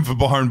tuning in for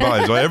Byron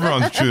Bay, so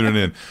everyone's tuning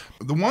in.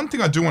 The one thing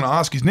I do want to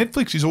ask is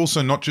Netflix is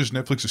also not just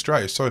Netflix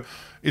Australia. So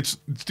it's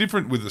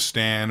different with a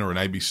Stan or an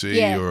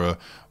ABC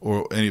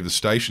or any of the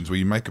stations where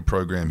you make a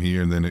program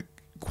here and then it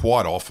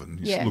quite often,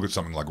 you look at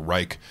something like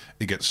Rake,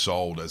 it gets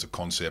sold as a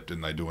concept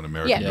and they do an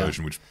American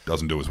version, which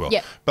doesn't do as well.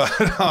 But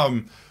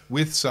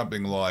with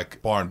something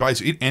like Byron Bay,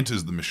 it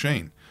enters the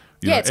machine.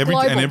 You know, it's global.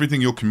 And everything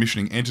you're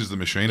commissioning enters the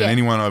machine, and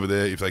anyone over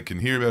there, if they can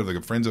hear about it, if they've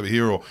got friends over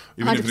here, or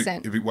even if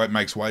it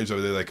makes waves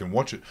over there, they can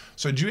watch it.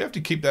 So do you have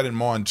to keep that in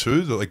mind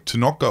too, that, like, to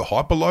not go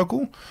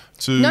hyper-local?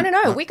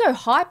 No, we go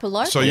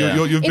hyper-local. So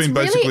you've been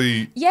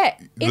basically...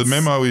 the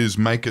memo is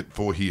make it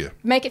for here.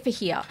 Make it for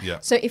here. Yeah.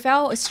 So if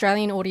our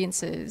Australian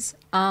audiences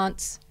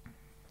aren't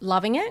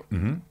loving it,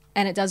 and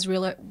it does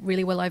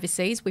really well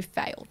overseas, we've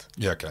failed.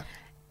 Yeah, okay.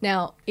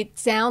 Now, it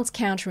sounds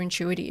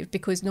counterintuitive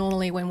because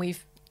normally when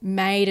we've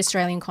made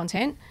Australian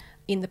content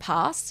in the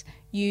past,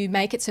 you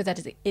make it so that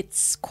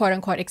it's quote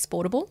unquote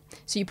exportable.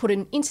 So you put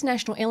an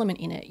international element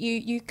in it.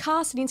 You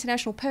cast an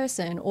international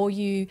person, or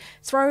you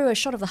throw a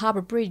shot of the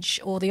Harbour Bridge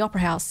or the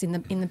Opera House in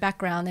the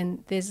background,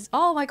 and there's,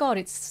 oh my God,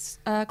 it's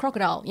a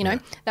crocodile, you know,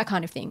 that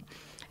kind of thing.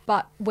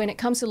 But when it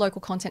comes to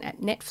local content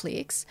at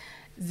Netflix,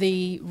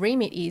 the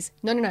remit is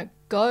no,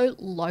 go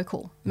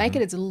local. Make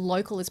it as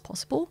local as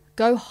possible.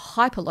 Go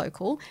hyper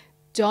local.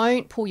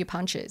 Don't pull your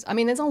punches. I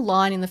mean, there's a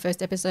line in the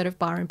first episode of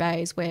Byron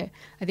Bay's where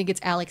I think it's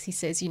Alex, he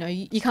says, you know,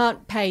 you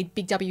can't pay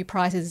big W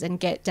prices and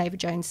get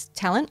David Jones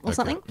talent or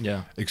something.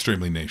 Yeah.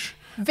 Extremely niche.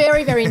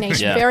 Very, very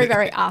niche. Very,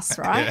 very us,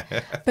 right?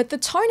 But the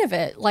tone of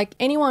it, like,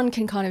 anyone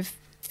can kind of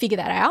figure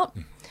that out.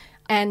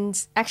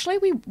 And actually,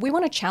 we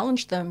want to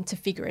challenge them to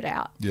figure it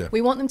out. Yeah.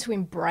 We want them to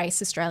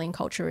embrace Australian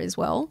culture as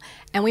well.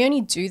 And we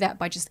only do that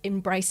by just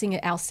embracing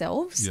it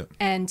ourselves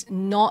and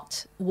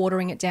not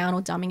watering it down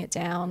or dumbing it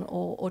down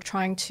or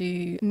trying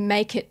to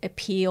make it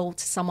appeal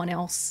to someone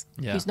else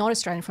who's not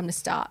Australian from the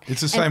start.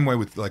 It's the same way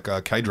with, like,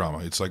 K-drama.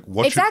 It's like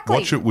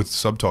watch it with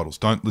subtitles.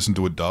 Don't listen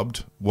to it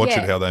dubbed. Watch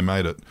it how they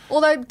made it.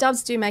 Although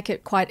dubs do make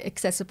it quite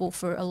accessible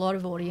for a lot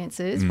of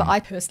audiences, but I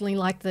personally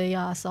like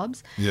the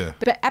subs. Yeah.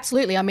 But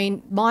absolutely, I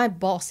mean, my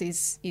boss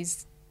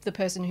is the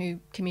person who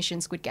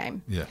commissioned Squid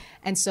Game. Yeah.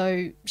 And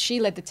so she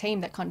led the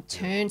team that kind of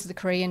turned the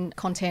Korean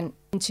content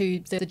into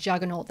the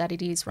juggernaut that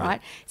it is, right?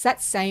 It's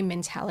that same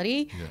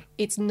mentality. Yeah.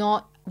 It's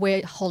not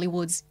we're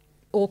Hollywood's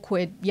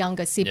awkward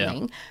younger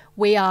sibling. Yeah.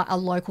 We are a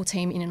local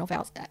team in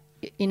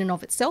and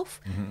of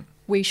itself.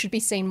 We should be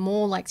seen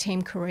more like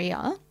Team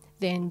Korea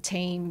than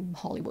Team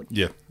Hollywood.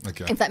 Yeah.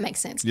 Okay. If that makes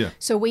sense. Yeah.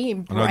 So we I know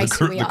embrace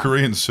who we the are.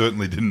 Koreans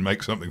certainly didn't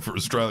make something for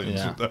Australians.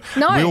 Yeah.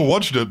 No. We all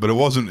watched it, but it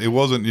wasn't.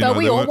 But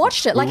we all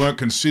watched it. We Like, weren't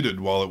considered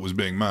while it was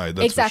being made.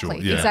 That's exactly,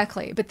 for sure. Yeah.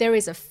 exactly. But there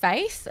is a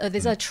faith,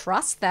 there's a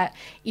trust that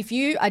if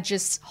you are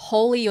just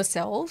wholly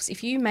yourselves,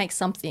 if you make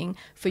something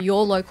for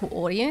your local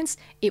audience,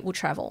 it will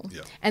travel.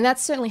 Yeah. And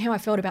that's certainly how I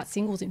felt about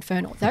Singles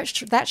Infernal.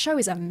 That show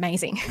is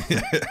amazing.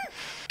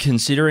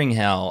 Considering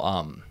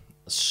how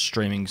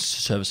streaming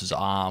services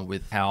are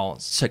with how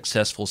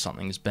successful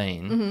something's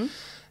been,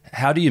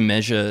 how do you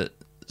measure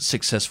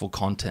successful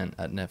content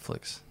at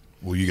Netflix?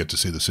 Well, you get to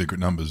see the secret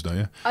numbers, don't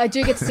you? I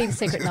do get to see the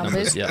secret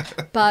numbers, Yeah.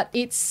 but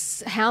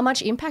it's how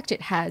much impact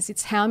it has.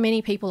 It's how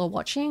many people are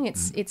watching.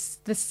 It's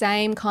the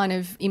same kind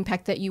of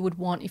impact that you would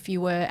want if you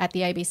were at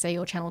the ABC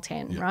or Channel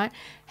 10, right?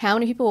 How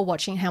many people are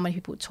watching? How many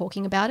people are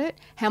talking about it?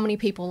 How many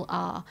people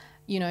are,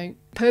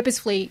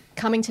 purposefully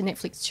coming to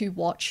Netflix to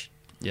watch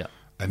Yeah.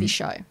 And this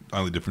show?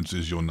 Only difference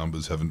is your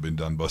numbers haven't been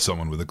done by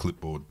someone with a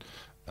clipboard.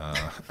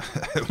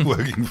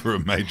 Working for a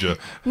major.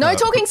 No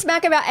talking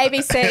smack about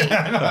ABC,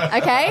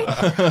 okay?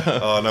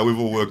 Oh no, we've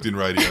all worked in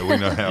radio. We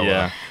know how.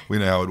 Yeah. We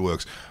know how it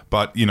works.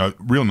 But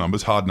real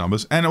numbers, hard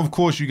numbers, and of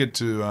course you get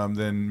to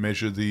then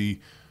measure the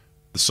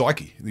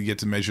psyche. You get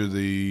to measure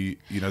the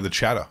the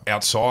chatter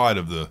outside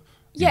of the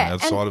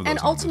outside of those and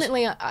numbers.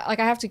 ultimately, I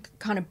have to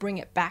kind of bring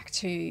it back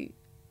to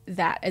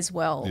that as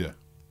well. Yeah.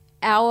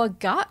 Our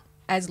gut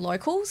as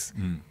locals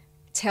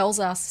tells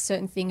us a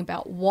certain thing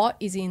about what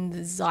is in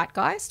the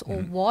zeitgeist or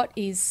what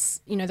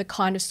is, the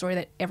kind of story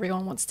that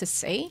everyone wants to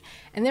see.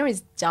 And there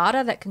is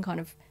data that can kind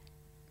of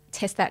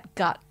test that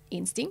gut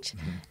instinct.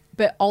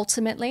 But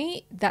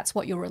ultimately, that's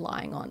what you're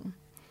relying on.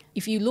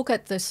 If you look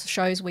at the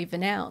shows we've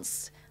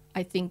announced,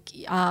 I think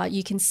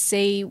you can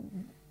see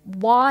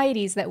why it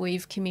is that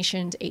we've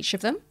commissioned each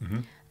of them.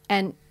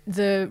 And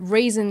the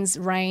reasons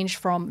range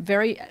from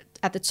very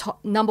at the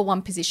top, number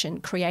one position,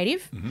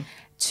 creative,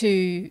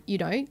 to,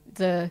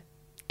 the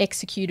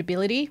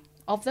executability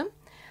of them.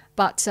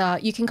 But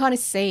you can kind of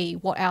see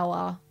what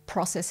our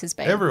process has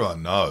been.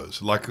 Everyone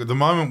knows. Like the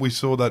moment we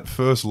saw that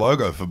first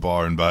logo for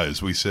Byron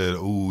Bays, we said,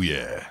 "Oh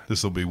yeah,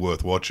 this will be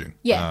worth watching."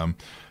 Yeah.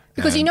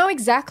 Because you know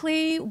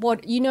exactly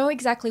what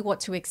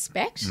to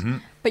expect,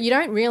 but you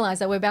don't realize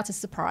that we're about to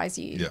surprise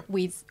you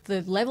with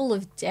the level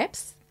of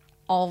depth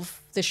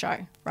of the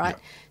show, right?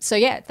 Yeah. So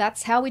yeah,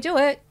 that's how we do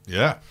it.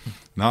 Yeah.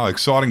 No,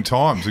 exciting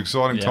times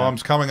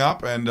coming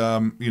up, and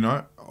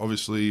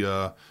obviously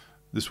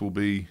this will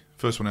be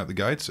first one out the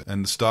gates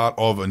and the start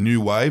of a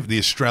new wave, the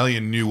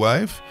Australian new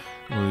wave,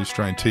 or the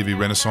Australian TV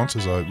renaissance,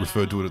 as I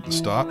referred to it at the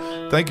start.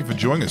 Thank you for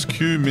joining us,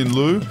 Que Minh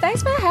Luu.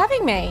 Thanks for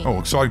having me. Oh,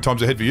 exciting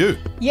times ahead for you.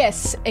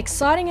 Yes,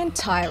 exciting and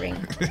tiring.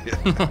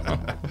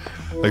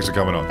 Thanks for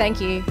coming on.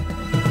 Thank you.